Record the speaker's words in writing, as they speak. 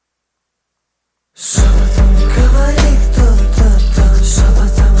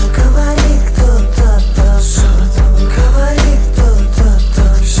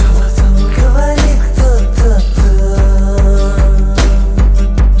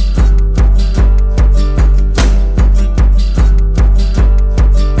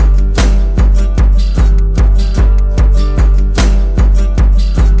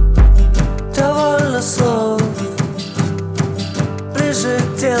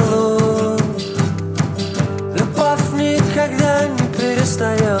целуй. Любовь никогда не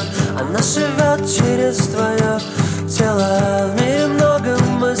перестает, она живет через твое тело. В мире много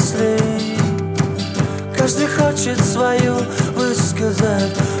мыслей, каждый хочет свою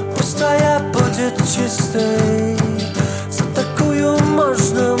высказать. Пусть твоя будет чистой, за такую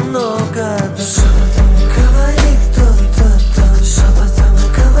можно много. Шепотом говори кто-то там, шепотом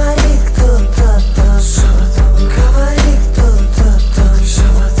говори кто-то там, шепотом говори кто-то там,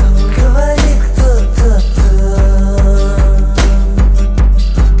 шепотом говори кто-то там.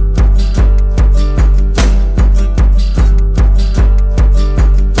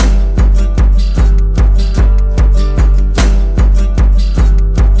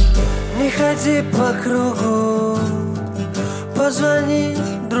 Не ходи по кругу, позвони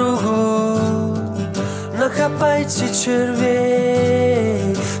другу, накопайте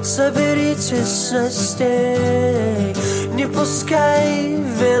червей, соберите снастей. Не пускай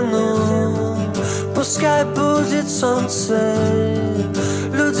вену, пускай будет солнце.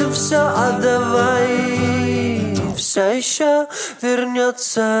 Людям все отдавай, все еще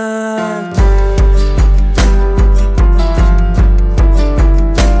вернется.